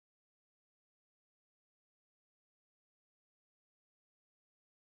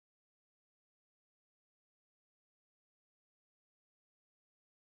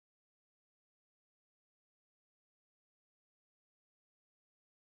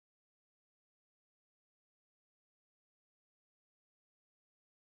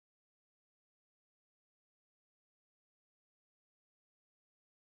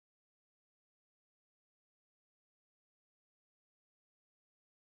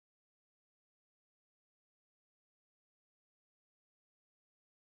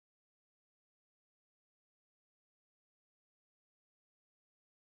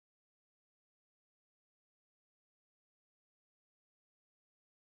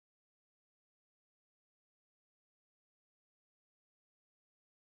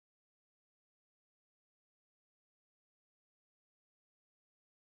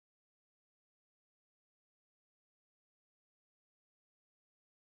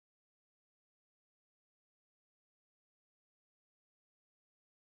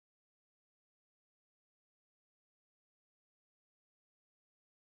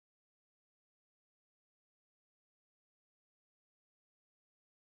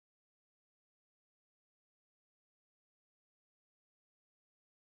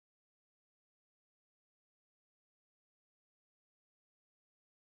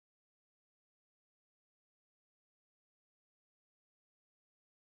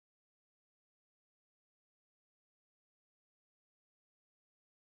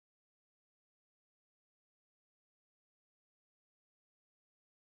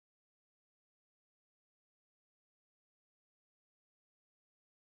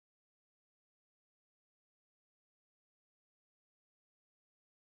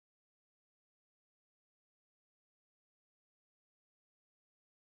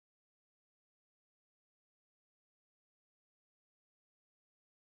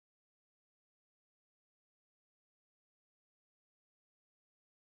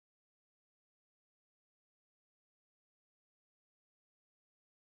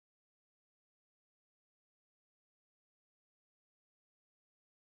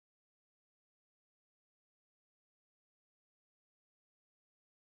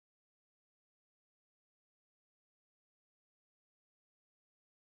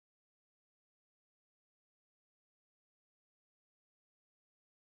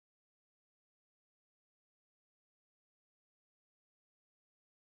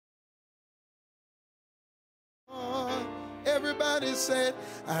Everybody said,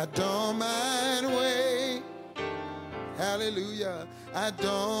 I don't mind waiting. Hallelujah. I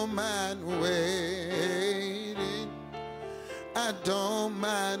don't mind waiting. I don't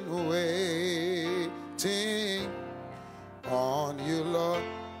mind waiting on you, Lord.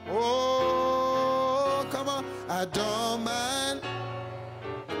 Oh, come on. I don't mind.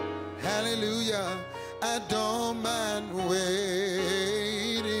 Hallelujah. I don't mind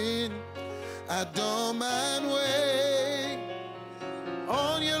waiting. I don't mind waiting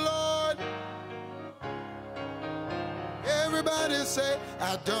on you, Lord. Everybody say,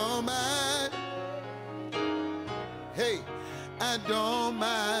 I don't mind. Hey, I don't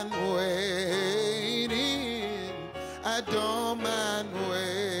mind waiting. I don't mind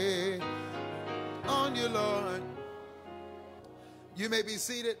waiting on you, Lord. You may be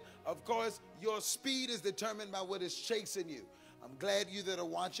seated. Of course, your speed is determined by what is chasing you. I'm glad you that are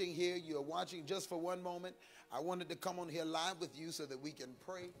watching here, you're watching just for one moment. I wanted to come on here live with you so that we can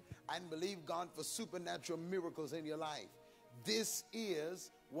pray and believe God for supernatural miracles in your life. This is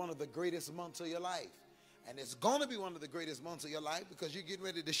one of the greatest months of your life. And it's going to be one of the greatest months of your life because you're getting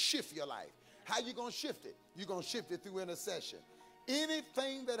ready to shift your life. How you going to shift it? You're going to shift it through intercession.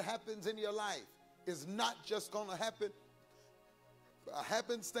 Anything that happens in your life is not just going to happen a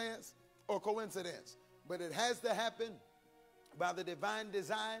happenstance or coincidence, but it has to happen by the divine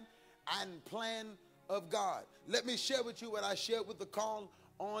design and plan of God. Let me share with you what I shared with the call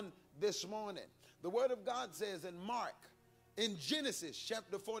on this morning. The word of God says in Mark, in Genesis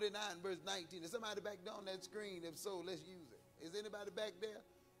chapter 49 verse 19. Is somebody back there on that screen? If so, let's use it. Is anybody back there?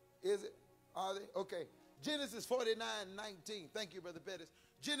 Is it? Are they? Okay. Genesis 49:19. Thank you, Brother Pettis.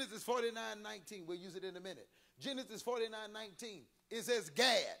 Genesis 49:19. We'll use it in a minute. Genesis 49:19. It says,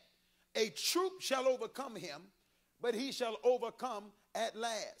 Gad, a troop shall overcome him, but he shall overcome at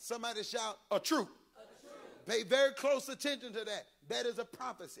last. Somebody shout, a troop. A troop. Pay very close attention to that. That is a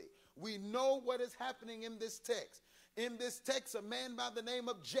prophecy. We know what is happening in this text. In this text, a man by the name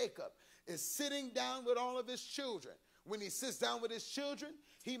of Jacob is sitting down with all of his children. When he sits down with his children,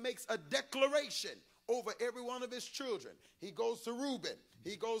 he makes a declaration over every one of his children. He goes to Reuben.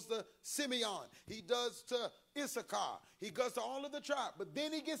 He goes to Simeon. He does to Issachar. He goes to all of the tribe. But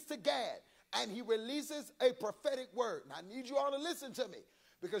then he gets to Gad, and he releases a prophetic word. Now, I need you all to listen to me,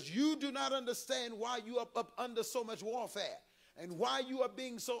 because you do not understand why you are up under so much warfare and why you are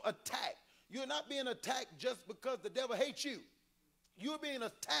being so attacked. You're not being attacked just because the devil hates you. You're being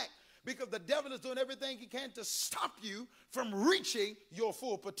attacked because the devil is doing everything he can to stop you from reaching your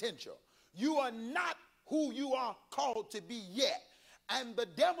full potential. You are not who you are called to be yet. And the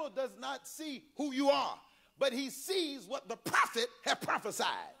devil does not see who you are, but he sees what the prophet had prophesied.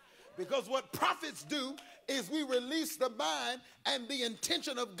 Because what prophets do is we release the mind and the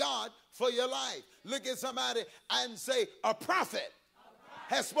intention of God for your life. Look at somebody and say, a prophet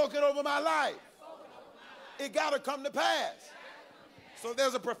has spoken over my life. It got to come to pass. So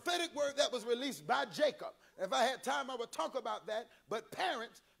there's a prophetic word that was released by Jacob. If I had time, I would talk about that. But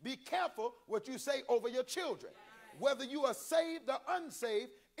parents, be careful what you say over your children. Whether you are saved or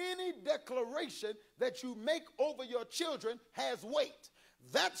unsaved, any declaration that you make over your children has weight.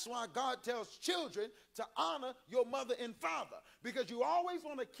 That's why God tells children to honor your mother and father, because you always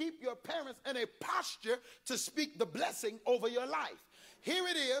want to keep your parents in a posture to speak the blessing over your life. Here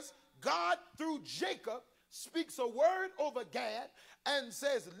it is. God, through Jacob, speaks a word over Gad and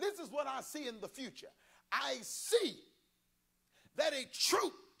says, this is what I see in the future. I see that a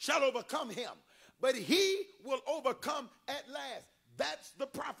troop shall overcome him, but he will overcome at last. That's the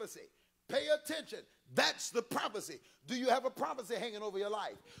prophecy. Pay attention. That's the prophecy. Do you have a prophecy hanging over your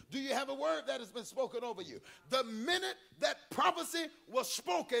life? Do you have a word that has been spoken over you? The minute that prophecy was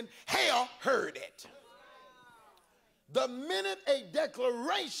spoken, hell heard it. The minute a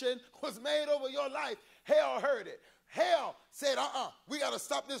declaration was made over your life, hell heard it. Hell said, we got to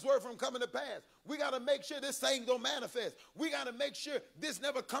stop this word from coming to pass. We got to make sure this thing don't manifest. We got to make sure this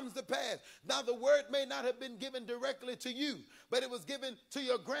never comes to pass. Now, the word may not have been given directly to you, but it was given to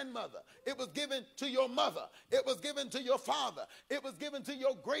your grandmother. It was given to your mother. It was given to your father. It was given to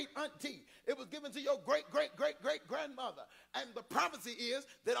your great auntie. It was given to your great, great, great, great grandmother. And the prophecy is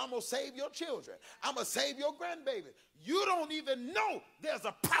that I'm going to save your children. I'm going to save your grandbaby. You don't even know there's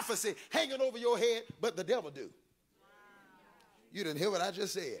a prophecy hanging over your head, but the devil do. You didn't hear what I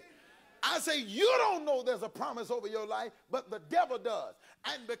just said. I say you don't know there's a promise over your life, but the devil does.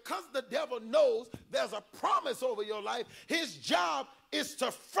 And because the devil knows there's a promise over your life, his job is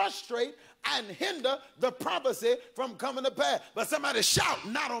to frustrate and hinder the prophecy from coming to pass. But somebody shout,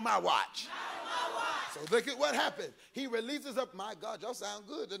 not on my watch. Not on my watch. So look at what happened. He releases up. My God, y'all sound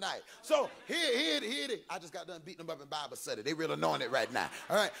good tonight. So here it is. I just got done beating them up in Bible study. They really knowing it right now.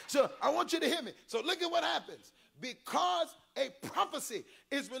 All right. So I want you to hear me. So look at what happens. Because a prophecy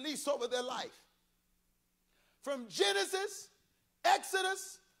is released over their life. From Genesis,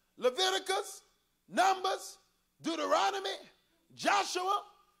 Exodus, Leviticus, Numbers, Deuteronomy, Joshua,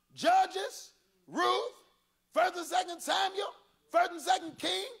 Judges, Ruth, 1st and 2nd Samuel, 1st and 2nd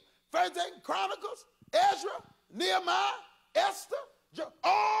King, 1st and 2nd Chronicles, Ezra, Nehemiah, Esther,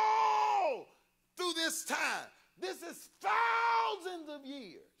 all through this time. This is thousands of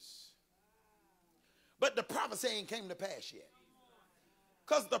years. But the prophecy ain't came to pass yet.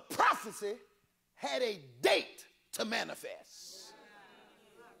 Because the prophecy had a date to manifest.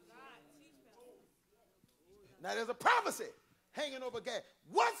 Now there's a prophecy hanging over Gad.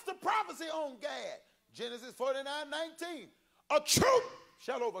 What's the prophecy on Gad? Genesis 49:19. A troop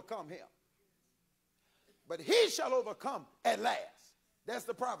shall overcome him, but he shall overcome at last. That's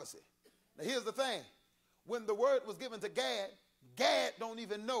the prophecy. Now here's the thing. When the word was given to Gad, Gad don't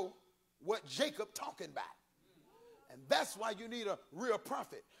even know what Jacob talking about. And that's why you need a real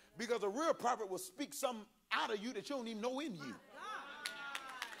prophet. Because a real prophet will speak something out of you that you don't even know in you.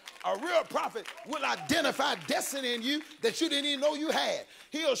 A real prophet will identify destiny in you that you didn't even know you had.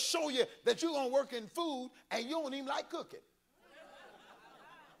 He'll show you that you're going to work in food and you don't even like cooking.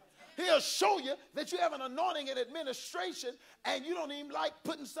 He'll show you that you have an anointing in administration and you don't even like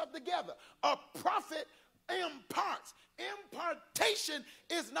putting stuff together. A prophet imparts. Impartation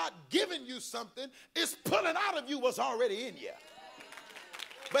is not giving you something. It's pulling out of you what's already in you.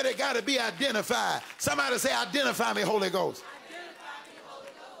 But it got to be identified. Somebody say, identify me, Holy Ghost.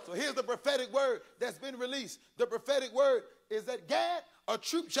 So here's the prophetic word that's been released. The prophetic word is that Gad, a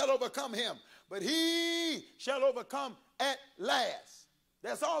troop shall overcome him, but he shall overcome at last.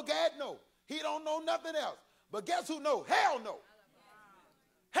 That's all Gad know. He don't know nothing else. But guess who know? Hell know.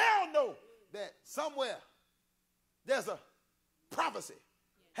 Hell know that somewhere there's a prophecy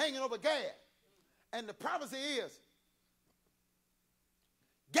hanging over Gad. And the prophecy is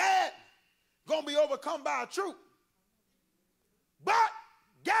Gad gonna be overcome by a troop. But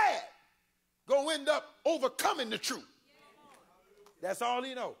Gad gonna end up overcoming the troop. That's all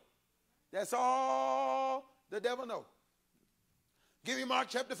he know. That's all the devil know. Give me Mark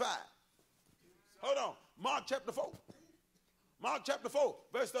chapter 5. Hold on. Mark chapter 4. Mark chapter 4,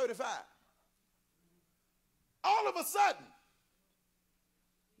 verse 35. All of a sudden,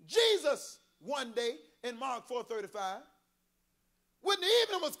 Jesus one day in Mark 4:35, when the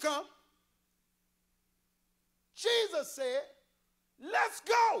evening was come, Jesus said, let's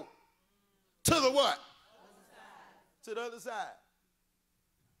go to the what? To the other side.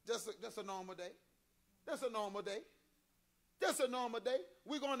 Just a normal day. That's a normal day. That's a normal day.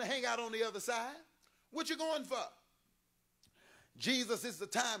 We're going to hang out on the other side. What you going for? Jesus is the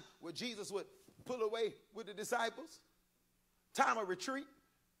time where Jesus would pull away with the disciples. Time of retreat.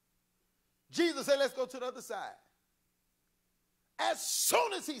 Jesus said, let's go to the other side. As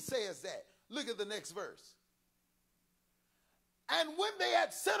soon as he says that, look at the next verse. And when they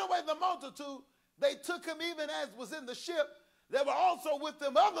had sent away the multitude, they took him even as was in the ship. There were also with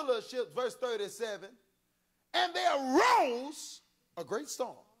them other little ships, verse 37. And there arose a great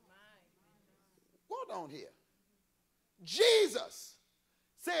storm. Hold on here. Jesus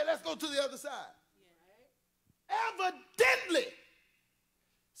said, let's go to the other side. Evidently,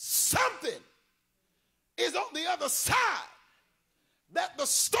 something is on the other side that the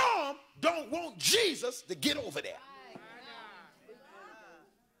storm don't want Jesus to get over there.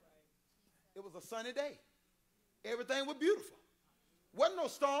 It was a sunny day. Everything was beautiful. Wasn't no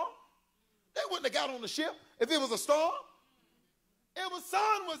storm. They wouldn't have got on the ship if it was a storm. It was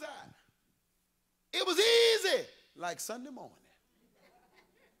sun was out. It was easy like Sunday morning.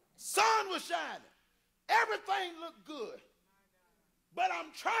 Sun was shining. Everything looked good. But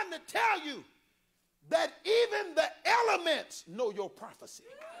I'm trying to tell you that even the elements know your prophecy.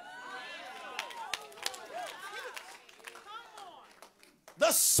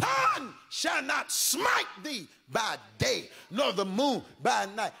 The sun shall not smite thee by day, nor the moon by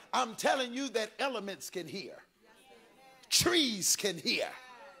night. I'm telling you that elements can hear. Trees can hear.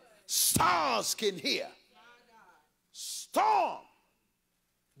 Stars can hear. Storm.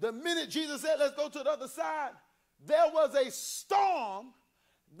 The minute Jesus said, let's go to the other side, there was a storm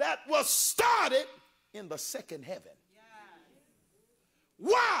that was started in the second heaven.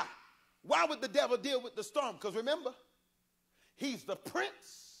 Why? Why would the devil deal with the storm? Because remember, he's the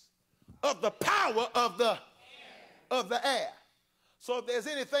prince of the power of the air. So if there's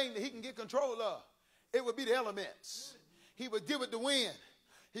anything that he can get control of, it would be the elements. He would deal with the wind.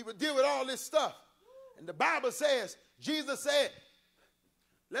 He would deal with all this stuff. And the Bible says, Jesus said,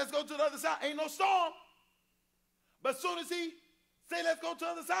 let's go to the other side. Ain't no storm. But as soon as he said, let's go to the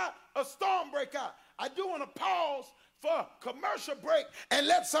other side, a storm break out. I do want to pause for a commercial break and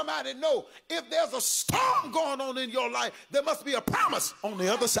let somebody know if there's a storm going on in your life, there must be a promise on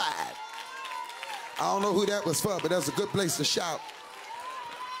the other side. I don't know who that was for, but that's a good place to shout.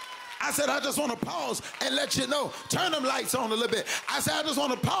 I said, I just want to pause and let you know. Turn them lights on a little bit. I said, I just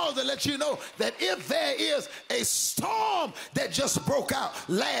want to pause and let you know that if there is a storm that just broke out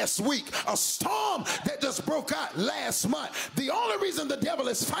last week, a storm that just broke out last month, the only reason the devil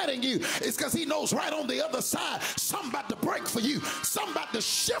is fighting you is because he knows right on the other side, something about to break for you, something about to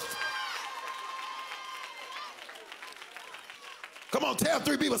shift. Come on, tell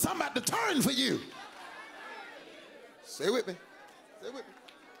 3 people, something about to turn for you. Stay with me. Stay with me.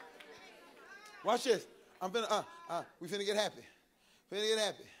 Watch this. We finna get happy. Finna get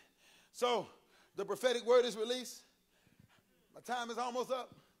happy. So the prophetic word is released. My time is almost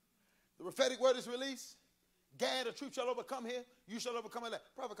up. The prophetic word is released. Gad, the truth shall overcome here. You shall overcome in that.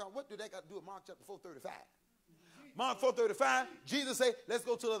 Prophet Carn, what do that got to do with Mark chapter 4:35? Mark 4:35, Jesus say, let's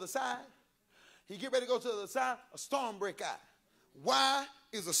go to the other side. He get ready to go to the other side. A storm break out. Why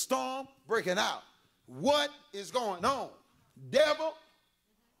is a storm breaking out? What is going on? Devil,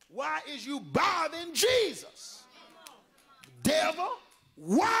 why is you bothering Jesus? Devil,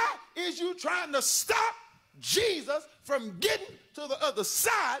 why is you trying to stop Jesus from getting to the other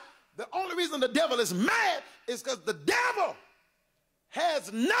side? The only reason the devil is mad is because the devil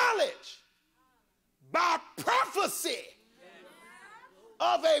has knowledge by prophecy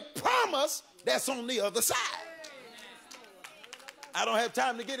of a promise that's on the other side. I don't have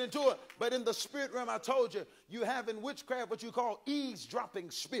time to get into it, but in the spirit realm, I told you, you have in witchcraft what you call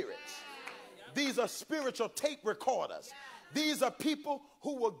eavesdropping spirits. These are spiritual tape recorders. These are people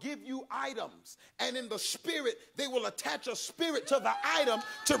who will give you items, and in the spirit, they will attach a spirit to the item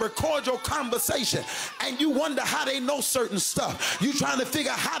to record your conversation. And you wonder how they know certain stuff. You're trying to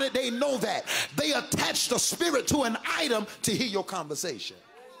figure out how did they know that. They attach the spirit to an item to hear your conversation.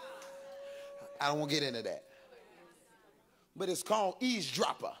 I don't want to get into that. But it's called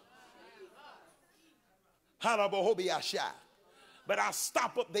eavesdropper. But I'll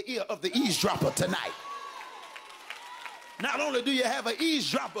stop up the ear of the eavesdropper tonight. Not only do you have an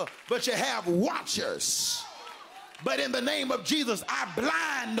eavesdropper, but you have watchers. But in the name of Jesus, I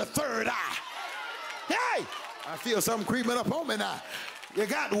blind the third eye. Hey, I feel something creeping up on me now. You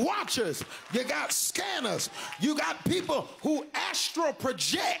got watchers, you got scanners, you got people who astral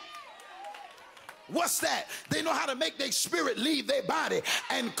project. What's that? They know how to make their spirit leave their body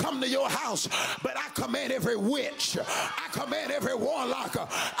and come to your house. But I command every witch, I command every warlock,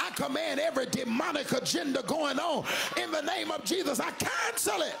 I command every demonic agenda going on. In the name of Jesus, I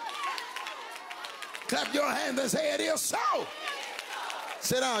cancel it. Clap your hands and say it is so.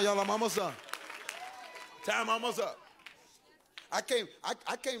 Sit down, y'all. I'm almost done. Time almost up. I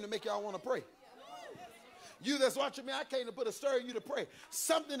came to make y'all want to pray. You that's watching me, I came to put a stir in you to pray.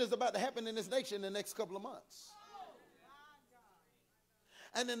 Something is about to happen in this nation in the next couple of months.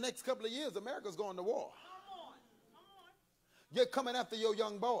 And in the next couple of years, America's going to war. You're coming after your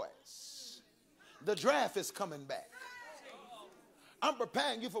young boys. The draft is coming back. I'm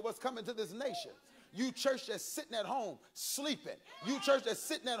preparing you for what's coming to this nation. You church that's sitting at home sleeping. You church that's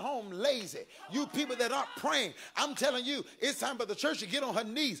sitting at home lazy. You people that aren't praying. I'm telling you, it's time for the church to get on her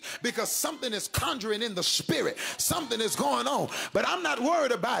knees because something is conjuring in the spirit. Something is going on. But I'm not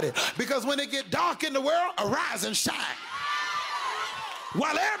worried about it because when it get dark in the world, arise and shine.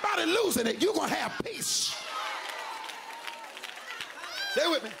 While everybody losing it, you're going to have peace. Stay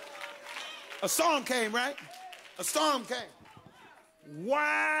with me. A storm came, right? A storm came.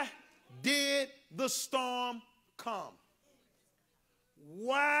 Why did the storm come?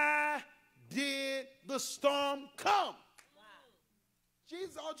 Why did the storm come?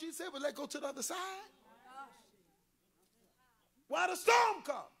 Jesus, all Jesus said was, let's go to the other side. Why the storm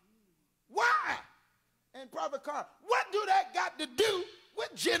come? Why? And Prophet Carn, what do that got to do with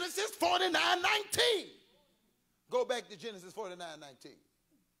Genesis 49:19? Go back to Genesis 49:19.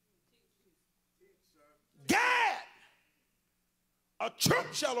 Gad, a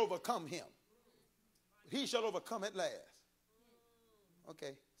troop shall overcome him. He shall overcome at last.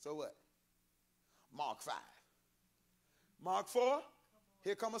 Okay, so what? Mark 5. Mark 4,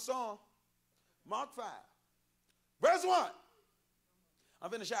 here come a song. Mark 5. Verse 1.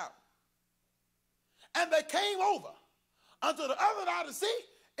 I'm finished out. And they came over unto the other side of the sea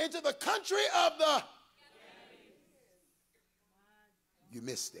into the country of the... You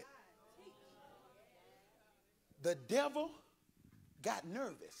missed it. The devil got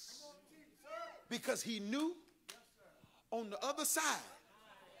nervous Because he knew on the other side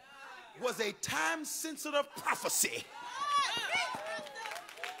was a time-sensitive prophecy.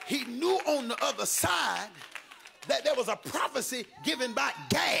 He knew on the other side that there was a prophecy given by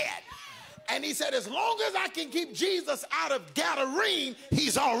Gad. And he said, as long as I can keep Jesus out of Gadarene,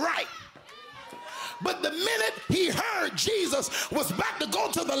 he's all right. But the minute he heard Jesus was about to go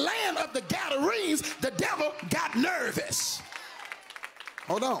to the land of the Gadarenes, the devil got nervous.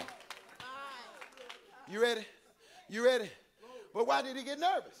 Hold on. You ready? You ready? But why did he get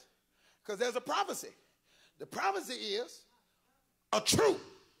nervous? Because there's a prophecy. The prophecy is a truth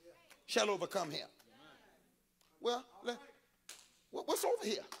shall overcome him. Well, what's over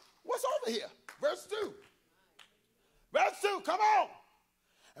here? What's over here? Verse 2. Verse 2, come on.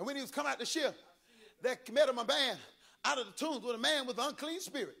 And when he was coming out the ship, there met him a man out of the tombs with a man with an unclean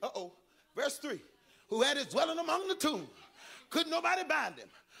spirit. Verse 3. Who had his dwelling among the tombs. Couldn't nobody bind him.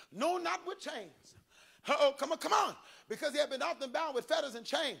 No, not with chains. Come on. Because he had been often bound with fetters and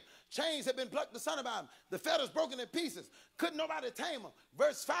chains. Chains had been plucked asunder by him. The fetters broken in pieces. Couldn't nobody tame him.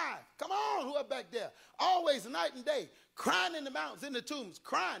 Verse 5. Come on, who are back there? Always night and day. Crying in the mountains, in the tombs.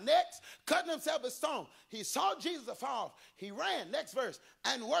 Crying. Next, cutting himself with stone. He saw Jesus afar off. He ran. Next verse.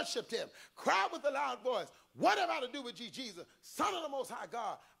 And worshipped him. Cried with a loud voice. What have I to do with you, Jesus, Son of the Most High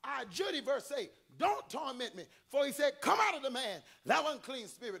God? I adjure thee, verse 8, don't torment me. For he said, come out of the man, thou unclean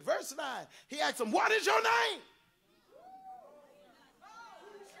spirit. Verse 9, he asked him, what is your name?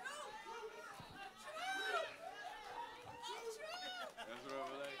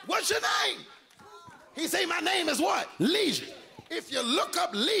 What's your name? He said, my name is what? Legion. If you look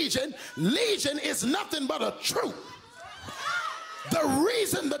up Legion, Legion is nothing but a truth. The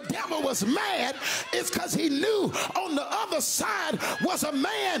reason the devil was mad is because he knew on the other side was a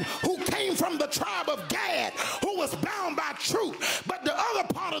man who came from the tribe of Gad, who was bound by truth. But the other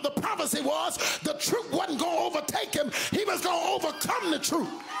part of the prophecy was the truth wasn't going to overtake him. He was going to overcome the truth.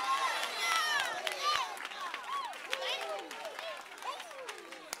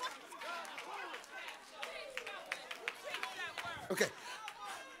 Okay,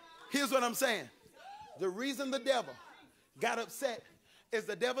 here's what I'm saying. The reason the devil got upset is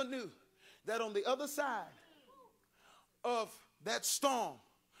the devil knew that on the other side of that storm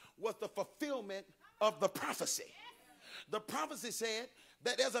was the fulfillment of the prophecy. The prophecy said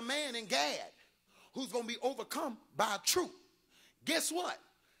that there's a man in Gad who's going to be overcome by truth. Guess what?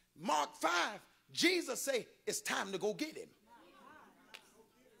 Mark 5, Jesus say it's time to go get him.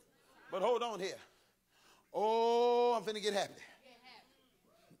 But hold on here. Oh, I'm finna get happy.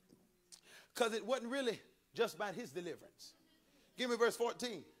 Because it wasn't really just about his deliverance. Give me verse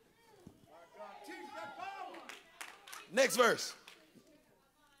 14. Next verse.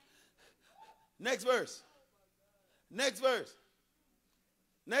 Next verse. Next verse.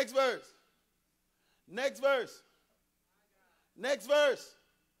 Next verse. Next verse. Next verse.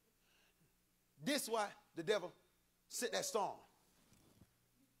 This is why the devil sent that storm.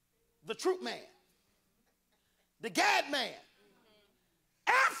 The truth man. The Gad man.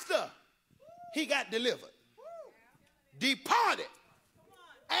 After he got delivered, departed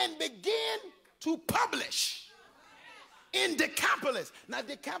and began to publish in Decapolis. Now,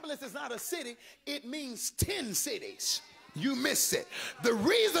 Decapolis is not a city. It means 10 cities. You missed it. The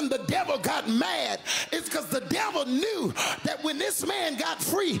reason the devil got mad is because the devil knew that when this man got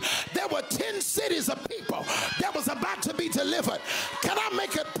free, there were 10 cities of people that was about to be delivered. Can I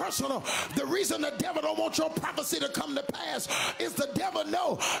make it personal? The reason the devil don't want your prophecy to come to pass is the devil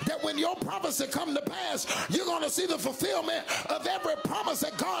know that when your prophecy come to pass, you're going to see the fulfillment of every promise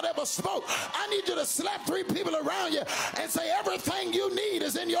that God ever spoke. I need you to slap 3 people around you and say everything you need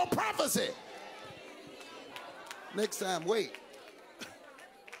is in your prophecy. Next time, wait.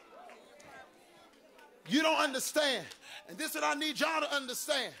 You don't understand. And this is what I need y'all to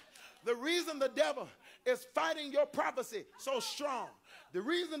understand. The reason the devil is fighting your prophecy so strong, the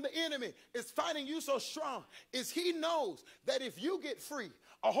reason the enemy is fighting you so strong is he knows that if you get free,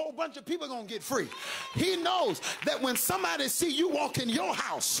 a whole bunch of people are going to get free. He knows that when somebody see you walk in your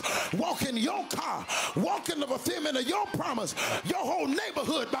house, walk in your car, walk in the fulfillment of your promise, your whole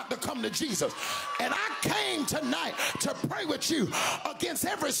neighborhood about to come to Jesus. And I came tonight to pray with you against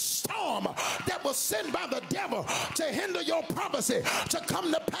every storm that was sent by the devil to hinder your prophecy to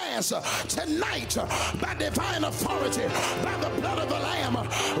come to pass. Tonight, by divine authority, by the blood of the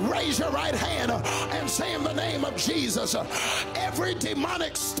Lamb, raise your right hand and say in the name of Jesus, every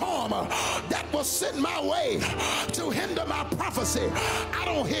demonic storm that was sent my way to hinder my prophecy, I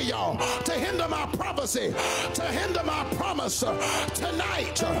don't hear y'all, to hinder my prophecy, to hinder my promise,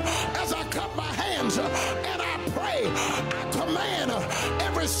 tonight as I cup my hands and I pray, I command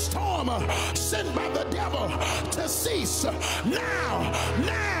every every storm sent by the devil to cease. Now,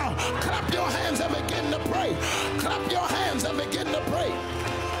 clap your hands and begin to pray. Clap your hands and begin to pray.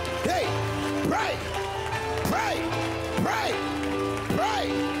 Hey, pray, pray, pray,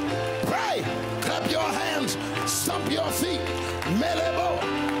 pray, pray. Clap your hands, stomp your feet. Melebo,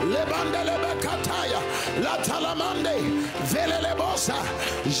 lebandelebe kataya, la talamande, velelebosa,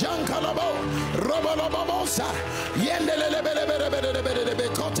 jankalabo, robolobobosa, yendelelebelebelebelebelebe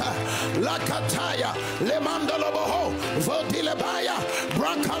kota, la kataya, lemandaloboho, vodilebaya,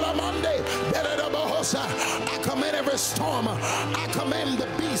 brankalamande, belelebohosa. I command every storm, I command the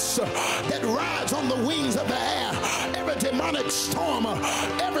beast that rides on the wings of the air, every demonic storm,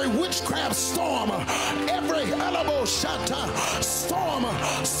 every witchcraft storm, every elbow shatter storm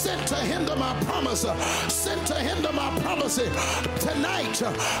sent to hinder my promise, sent to hinder my promises. Tonight,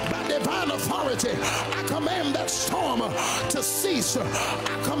 by divine authority, I command that storm to cease. I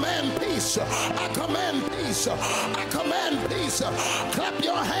command peace. I command peace. I command peace. Clap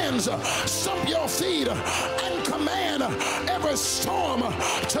your hands, stomp your feet, and command every storm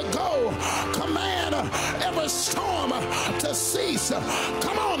to go. Command every storm to cease.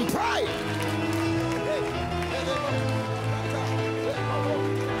 Come on, pray.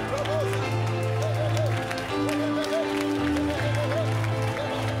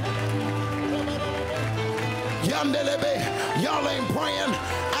 Y'all ain't praying.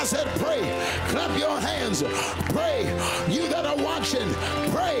 I said pray. Clap your hands. Pray. You that are watching,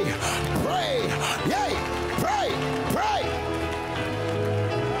 pray. Pray. Yay. Pray. Pray.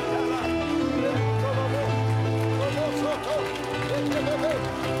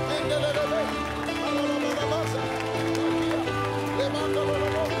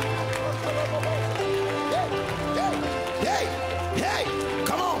 Hey.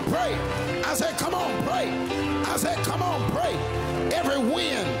 Come on, pray. I said come on, pray. I said, come on, pray. Every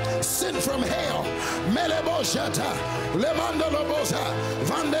wind sent from hell, Meleboshata, Lemandolobosa,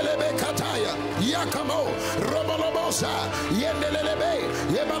 Vandelebe Kataya, Yakamo, Robolobosa, Yendelebe,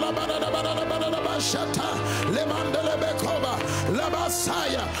 Yebalabashata, Lemandelebe Koba,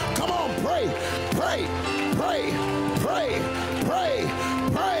 Labasaya. Come on, pray, pray, pray, pray, pray,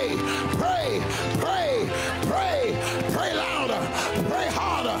 pray, pray, pray, pray, pray louder, pray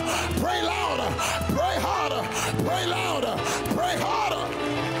harder, pray louder, pray harder, pray louder, pray harder.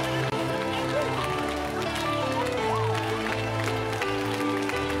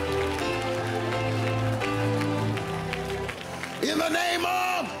 In the name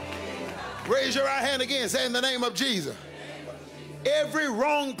of, raise your right hand again, say in the name of Jesus. Every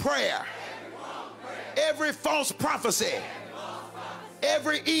wrong prayer, every false prophecy,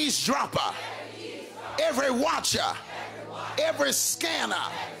 every eavesdropper, every watcher, every scanner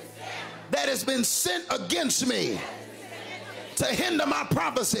that has been sent against me to hinder my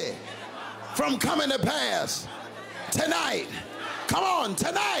prophecy from coming to pass tonight. Come on,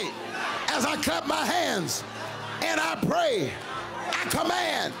 tonight, as I clap my hands and I pray, I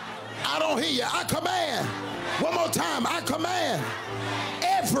command. I don't hear you. I command. One more time. I command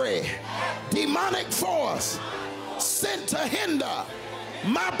every demonic force sent to hinder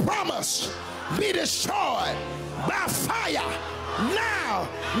my promise be destroyed by fire. Now,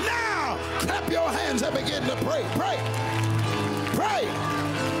 clap your hands and begin to pray. Pray. Pray.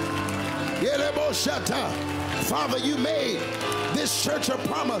 Father, you made this church a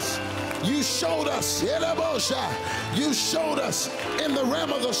promise. You showed us, you showed us in the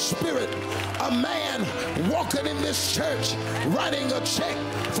realm of the spirit a man walking in this church writing a check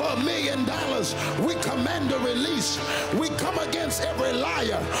for $1 million. We command a release. We come against every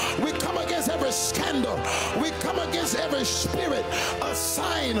liar. We come against every scandal. We come against every spirit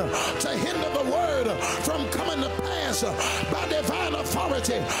assigned to hinder the word from coming to pass by divine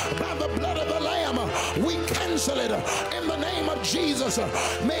authority, by the blood of the Lamb. We cancel it in the name of Jesus.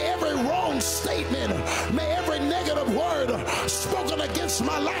 May every wrong statement, may every negative word spoken against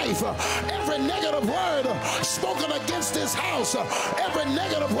my life, every negative word spoken against this house, every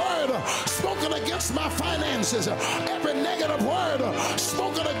negative word spoken against my finances, every negative word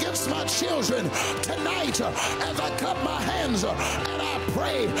spoken against my children, tonight as I clap my hands and I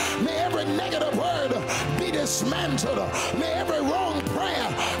pray, may every negative word be dismantled, may every wrong prayer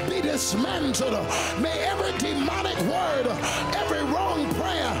be dismantled, may every demonic word, every wrong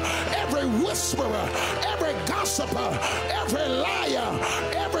prayer, every whisperer, every gossiper, every liar,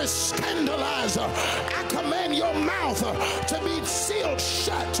 every scandalizer, I command your mouth to be sealed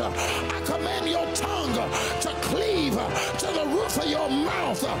shut. I command your tongue to cleave to the roof of your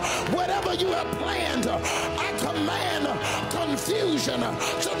mouth. Whatever you have planned, I command confusion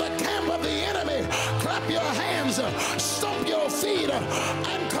to the camp of the enemy. Clap your hands, stomp your feet,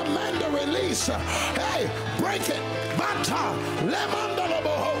 and command a release. Hey, break it. Bata,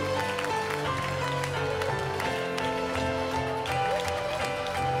 lemandaloboho.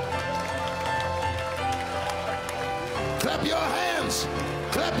 Clap your hands,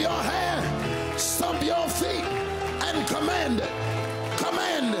 clap your hands, stomp your feet, and command it.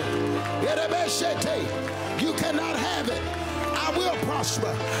 Command it. You cannot have it. I will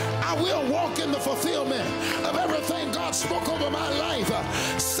prosper. I will walk in the fulfillment of everything God spoke over my life.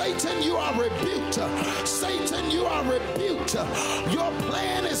 Satan, you are rebuked. Satan, you are rebuked. Your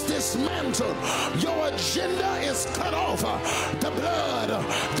plan is dismantled. Your agenda is cut off. The blood,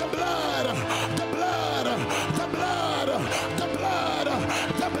 the blood, the blood, the blood, the blood,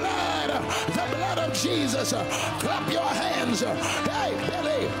 the blood, the blood of Jesus. Clap your hands. Hey,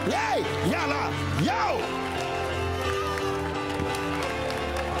 Billy. Hey, yalla, yo.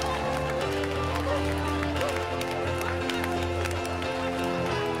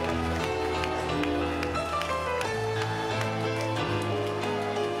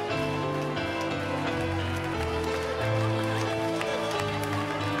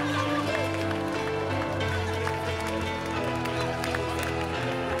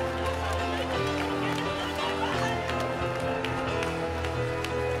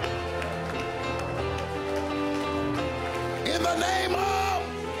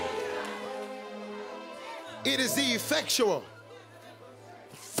 It is the effectual,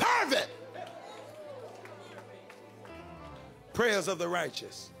 fervent prayers of the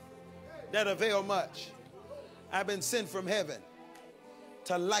righteous that avail much. I've been sent from heaven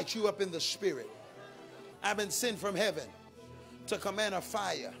to light you up in the spirit. I've been sent from heaven to command a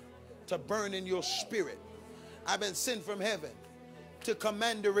fire to burn in your spirit. I've been sent from heaven to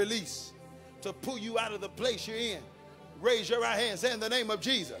command a release, to pull you out of the place you're in. Raise your right hand, say in the name of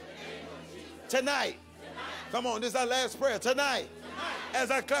Jesus. Tonight, come on, this is our last prayer. Tonight,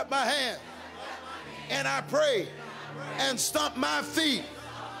 as I clap my hands and I pray and stomp my feet,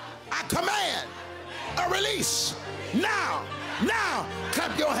 I command a release. Now,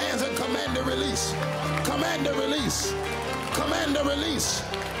 clap your hands and command a release. Command a release. Command a release.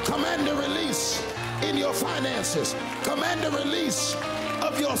 Command a release in your finances. Command a release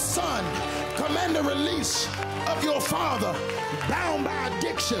of your son. Command a release of your father bound by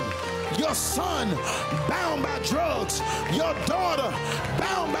addiction. Your son bound by drugs. Your daughter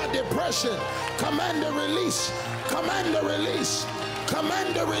bound by depression. Command a release. Command a release.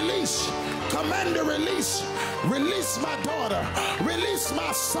 Command a release. Command a release. Release my daughter. Release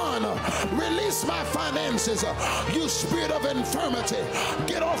my son. Release my finances. You spirit of infirmity,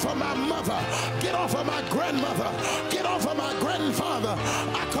 get off of my mother. Get off of my grandmother. Get off of my grandfather.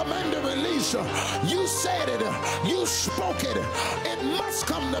 I command a release. You said it. You spoke it. It must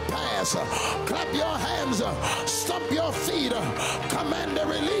come to pass. Clap your hands. Stomp your feet. Command a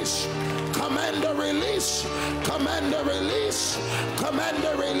release. Command a release. Command a release. Command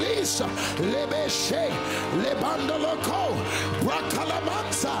a release. Lebeshe, Lebandoloko,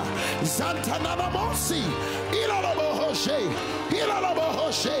 Bracalamansa, Zantananamosi, Ilalabohoshe,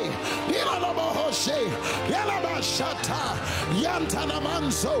 Ilalabohoshe, Ilalabohoshe, Yalabashata,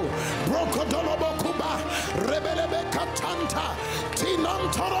 Yantanamanzo, Brocodolobokuba, Rebelebe Katanta,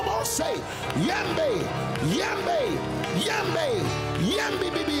 Tinantoromose, Yambe, Yambe, Yambe, Yambi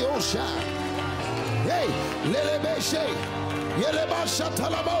Bibiosha, Hey, Lelebeshe,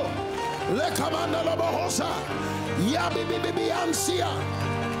 Yelebashatalabo. Le Kamanda Labohosa, Yabi Bibi Ansia,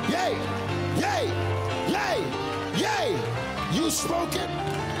 yay, yay, yay, yay. You spoke it,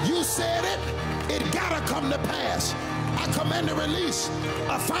 you said it, it gotta come to pass. I command a release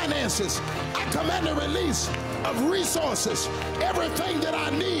of finances. I command a release of resources. Everything that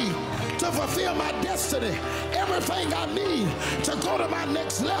I need to fulfill my destiny. Everything I need to go to my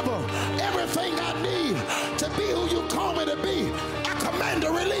next level. Everything I need to be who you call me to be. I command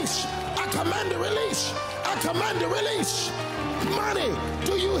a release. I command a release. I command a release. Money,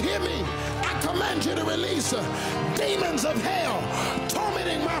 do you hear me? I command you to release. Demons of hell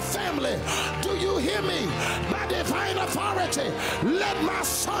tormenting my family, do you hear me? By divine authority, let my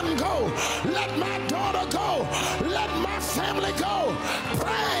son go. Let my daughter go. Let my family go.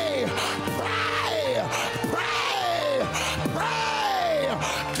 Pray, pray, pray, pray.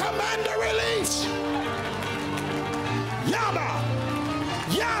 Command a release. Yaba,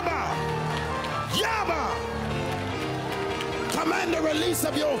 Yaba, Yaba. Command the release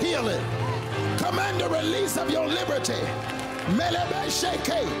of your healing. Command the release of your liberty. Melebe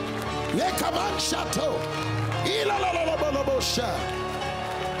sheke. Lekaman shato. Ilalalabalabosha.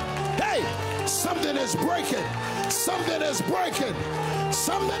 Hey, something is breaking. Something is breaking.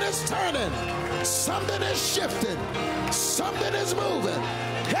 Something is turning. Something is shifting. Something is moving.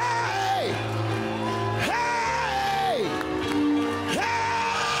 Hey! Hey!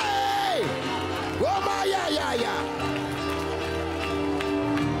 Hey! Oh my ya.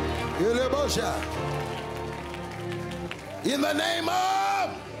 In the name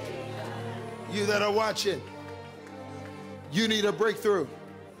of you that are watching, you need a breakthrough.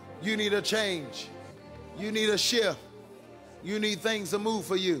 You need a change. You need a shift. You need things to move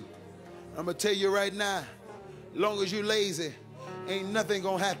for you. I'm going to tell you right now, long as you're lazy, ain't nothing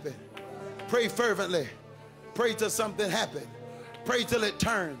going to happen. Pray fervently. Pray till something happens. Pray till it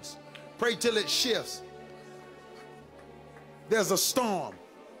turns. Pray till it shifts. There's a storm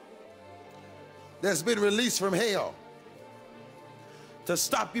that's been released from hell to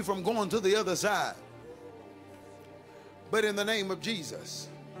stop you from going to the other side. But in the name of Jesus,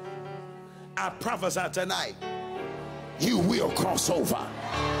 I prophesy tonight, you will cross over.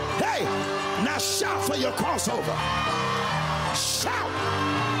 Hey, now shout for your crossover. Shout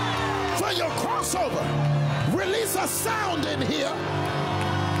for your crossover. Release a sound in here.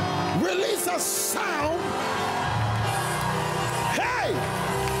 Release a sound. Hey,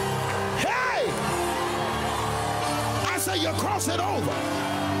 hey. I say you're crossing over.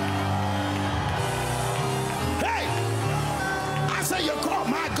 Hey, I say you're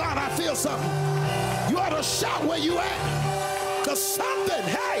crossing. My God, I feel something. You ought to shout where you at. Because something,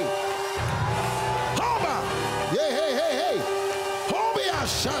 hey. Hoba. Yeah, hey. Hobi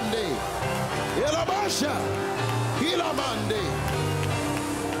Ashande. Ilabasha. Ilamande.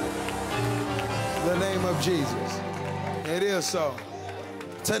 In the name of Jesus. It is so.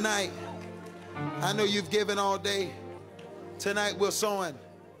 Tonight, I know you've given all day. Tonight we're sowing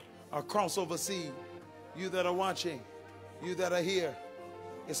a crossover seed. You that are watching, you that are here,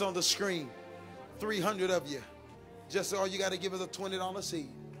 it's on the screen. 300 of you. Just all you got to give is a $20 seed.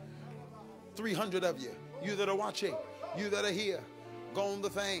 300 of you. You that are watching, you that are here, go on the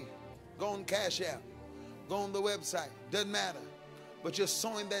thing. Go on Cash App. Go on the website. Doesn't matter. But you're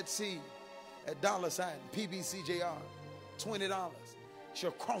sowing that seed at $ PBCJR. $20. It's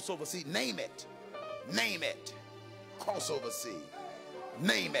your crossover seed. Name it. Name it. Crossover seed.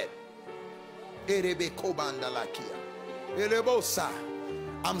 Name it.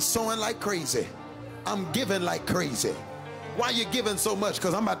 I'm sowing like crazy. I'm giving like crazy. Why you giving so much?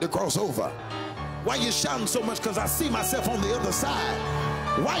 Because I'm about to cross over. Why you shouting so much? Because I see myself on the other side.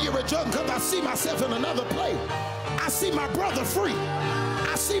 Why you rejoicing? Because I see myself in another place. I see my brother free.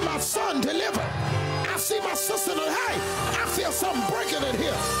 I see my son delivered. I see my sister. Hey, I feel something breaking in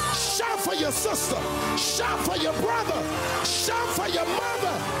here. Shout for your sister. Shout for your brother. Shout for your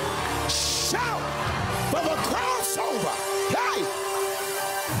mother. Shout for the crossover. Hey,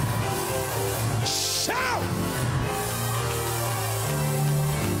 shout.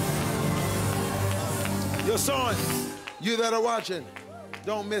 You're sowing. You that are watching,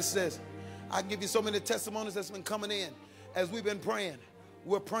 don't miss this. I give you so many testimonies that's been coming in as we've been praying.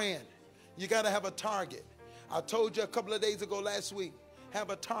 We're praying. You got to have a target. I told you a couple of days ago last week,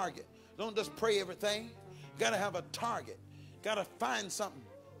 have a target. Don't just pray everything. You got to have a target. Got to find something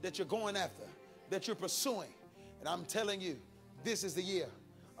that you're going after, that you're pursuing. And I'm telling you, this is the year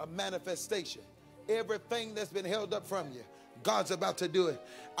of manifestation. Everything that's been held up from you, God's about to do it.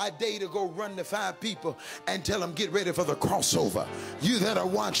 I dare you to go run to 5 people and tell them, get ready for the crossover. You that are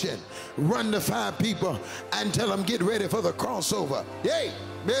watching, run to 5 people and tell them, get ready for the crossover. Hey,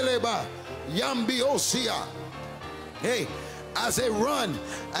 Beleba, Yambi Osia. Hey, I say run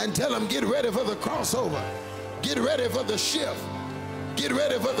and tell them, get ready for the crossover. Get ready for the shift. Get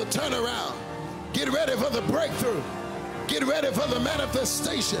ready for the turnaround. Get ready for the breakthrough. Get ready for the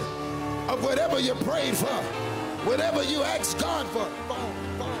manifestation of whatever you prayed for. Whatever you ask God for,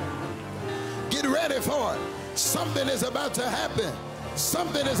 get ready for it. Something is about to happen.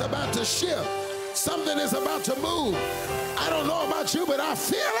 Something is about to shift. Something is about to move. I don't know about you, but I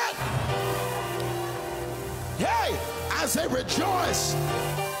feel it. Hey, I say rejoice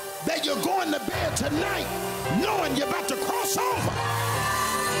that you're going to bed tonight knowing you're about to cross over.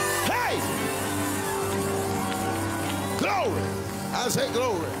 Hey, glory. I say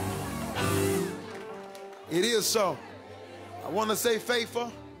glory. It is so. I want to say faithful.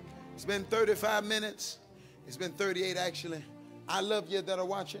 It's been 35 minutes. It's been 38 actually. I love you that are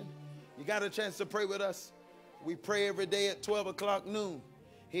watching. You got a chance to pray with us. We pray every day at 12 o'clock noon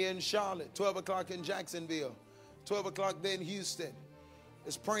here in Charlotte, 12 o'clock in Jacksonville, 12 o'clock there in Houston.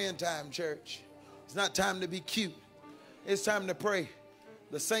 It's praying time, church. It's not time to be cute. It's time to pray.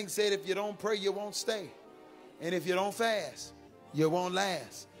 The saint said, if you don't pray, you won't stay. And if you don't fast, you won't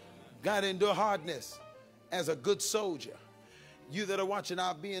last. God endure hardness as a good soldier. You that are watching,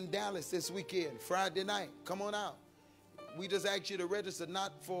 I'll be in Dallas this weekend, Friday night. Come on out. We just ask you to register,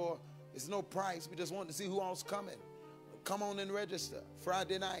 not for, it's no price. We just want to see who else coming. Come on and register.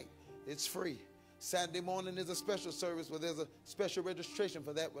 Friday night, it's free. Saturday morning is a special service where there's a special registration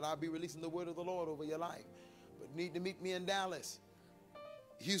for that, but I'll be releasing the word of the Lord over your life. But need to meet me in Dallas.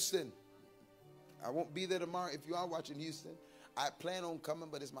 Houston, I won't be there tomorrow. If you are watching Houston, I plan on coming,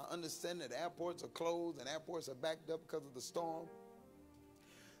 but it's my understanding that airports are closed and airports are backed up because of the storm.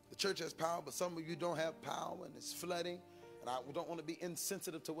 The church has power, but some of you don't have power, and it's flooding, and I don't want to be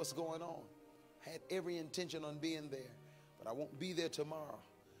insensitive to what's going on. I had every intention on being there, but I won't be there tomorrow.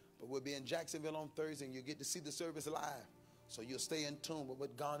 But we'll be in Jacksonville on Thursday, and you'll get to see the service live, so you'll stay in tune with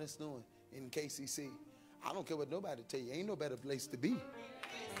what God is doing in KCC. I don't care what nobody tell you. Ain't no better place to be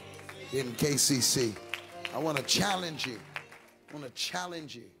in KCC. I want to challenge you. I want to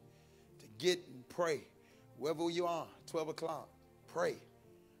challenge you to get and pray. Wherever you are, 12 o'clock, pray.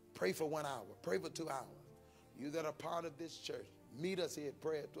 Pray for 1 hour. Pray for 2 hours. You that are part of this church, meet us here at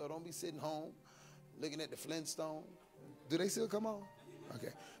prayer at 12. Don't be sitting home looking at the Flintstones. Do they still come on?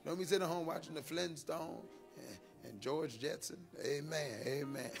 Okay. Don't be sitting home watching the Flintstones and George Jetson. Amen.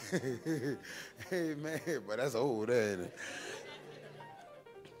 Amen. Amen. But that's old, ain't it?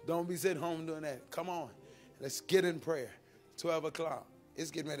 Don't be sitting home doing that. Come on. Let's get in prayer. 12 o'clock.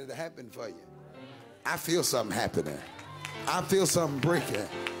 It's getting ready to happen for you. I feel something happening. I feel something breaking.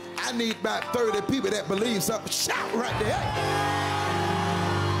 I need about 30 people that believe something. Shout right there.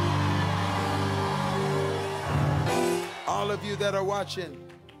 All of you that are watching,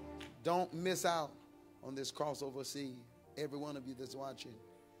 don't miss out on this crossover seed. Every one of you that's watching,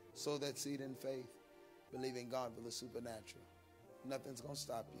 sow that seed in faith, believing God for the supernatural. Nothing's going to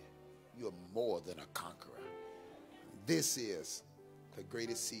stop you. You're more than a conqueror. This is the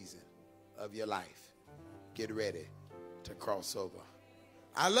greatest season of your life. Get ready to cross over.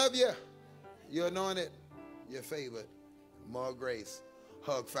 I love you. You're anointed. You're favored. More grace.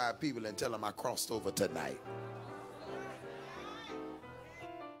 Hug 5 people and tell them I crossed over tonight.